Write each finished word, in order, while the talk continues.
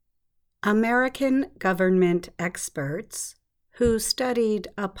American government experts who studied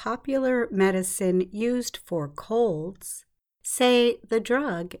a popular medicine used for colds say the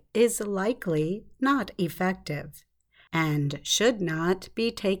drug is likely not effective and should not be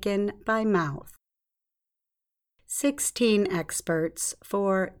taken by mouth. 16 experts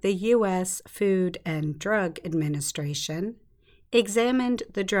for the U.S. Food and Drug Administration examined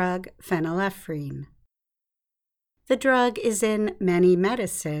the drug phenylephrine. The drug is in many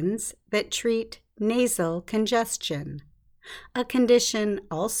medicines that treat nasal congestion, a condition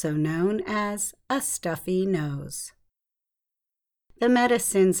also known as a stuffy nose. The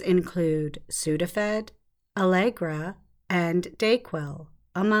medicines include Sudafed, Allegra, and Dayquil,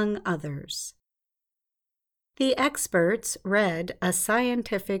 among others. The experts read a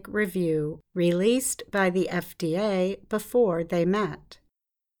scientific review released by the FDA before they met.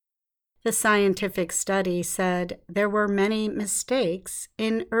 The scientific study said there were many mistakes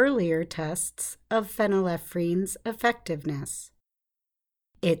in earlier tests of phenylephrine's effectiveness.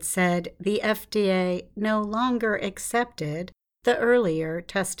 It said the FDA no longer accepted the earlier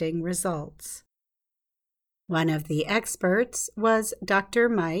testing results. One of the experts was Dr.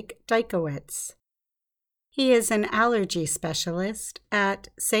 Mike Dykowitz. He is an allergy specialist at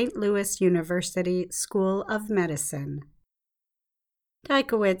St. Louis University School of Medicine.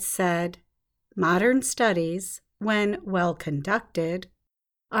 Dykowitz said, "Modern studies, when well conducted,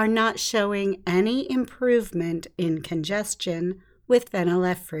 are not showing any improvement in congestion with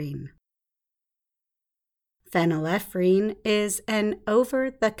phenylephrine." Phenylephrine is an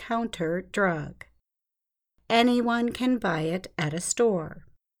over-the-counter drug. Anyone can buy it at a store.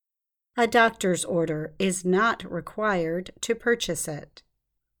 A doctor's order is not required to purchase it.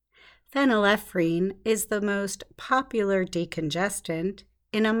 Phenylephrine is the most popular decongestant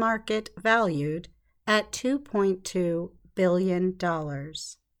in a market valued at $2.2 billion.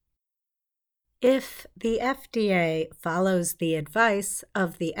 If the FDA follows the advice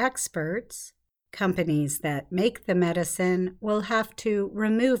of the experts, companies that make the medicine will have to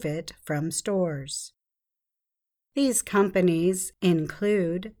remove it from stores. These companies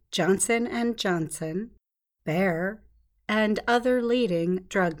include Johnson & Johnson, Bayer, and other leading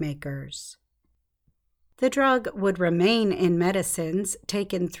drug makers. The drug would remain in medicines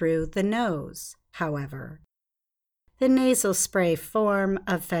taken through the nose, however. The nasal spray form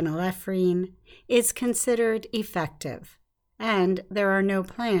of phenylephrine is considered effective, and there are no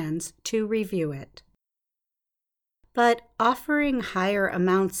plans to review it. But offering higher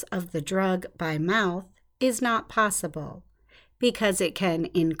amounts of the drug by mouth is not possible because it can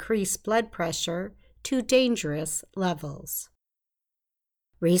increase blood pressure to dangerous levels.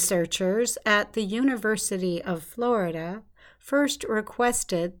 Researchers at the University of Florida first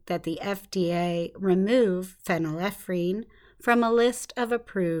requested that the FDA remove phenylephrine from a list of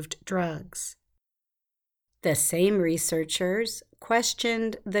approved drugs. The same researchers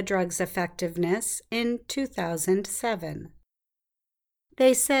questioned the drug's effectiveness in 2007.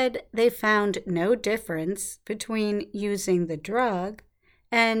 They said they found no difference between using the drug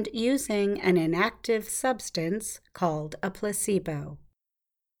and using an inactive substance called a placebo.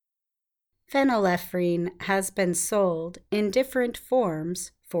 Phenylephrine has been sold in different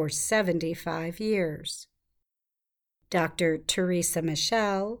forms for 75 years. Dr. Teresa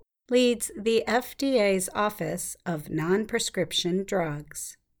Michel leads the FDA's Office of Non-Prescription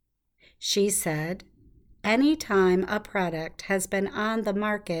Drugs. She said, "Any time a product has been on the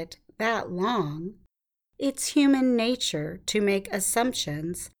market that long, it's human nature to make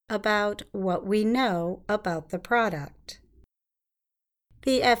assumptions about what we know about the product."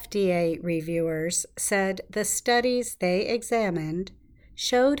 The FDA reviewers said the studies they examined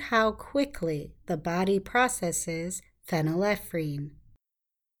showed how quickly the body processes phenylephrine.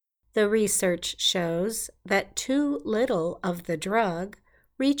 The research shows that too little of the drug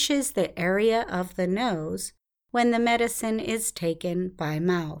reaches the area of the nose when the medicine is taken by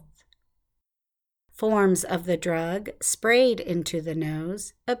mouth. Forms of the drug sprayed into the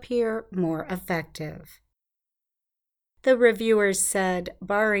nose appear more effective. The reviewers said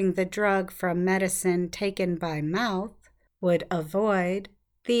barring the drug from medicine taken by mouth would avoid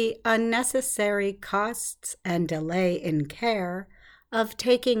the unnecessary costs and delay in care of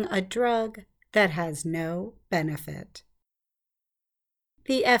taking a drug that has no benefit.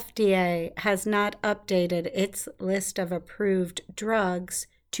 The FDA has not updated its list of approved drugs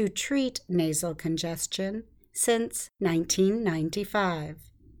to treat nasal congestion since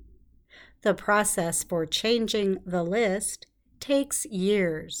 1995. The process for changing the list takes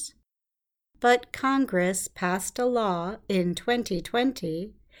years. But Congress passed a law in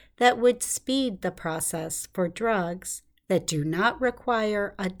 2020 that would speed the process for drugs that do not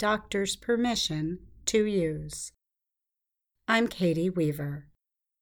require a doctor's permission to use. I'm Katie Weaver.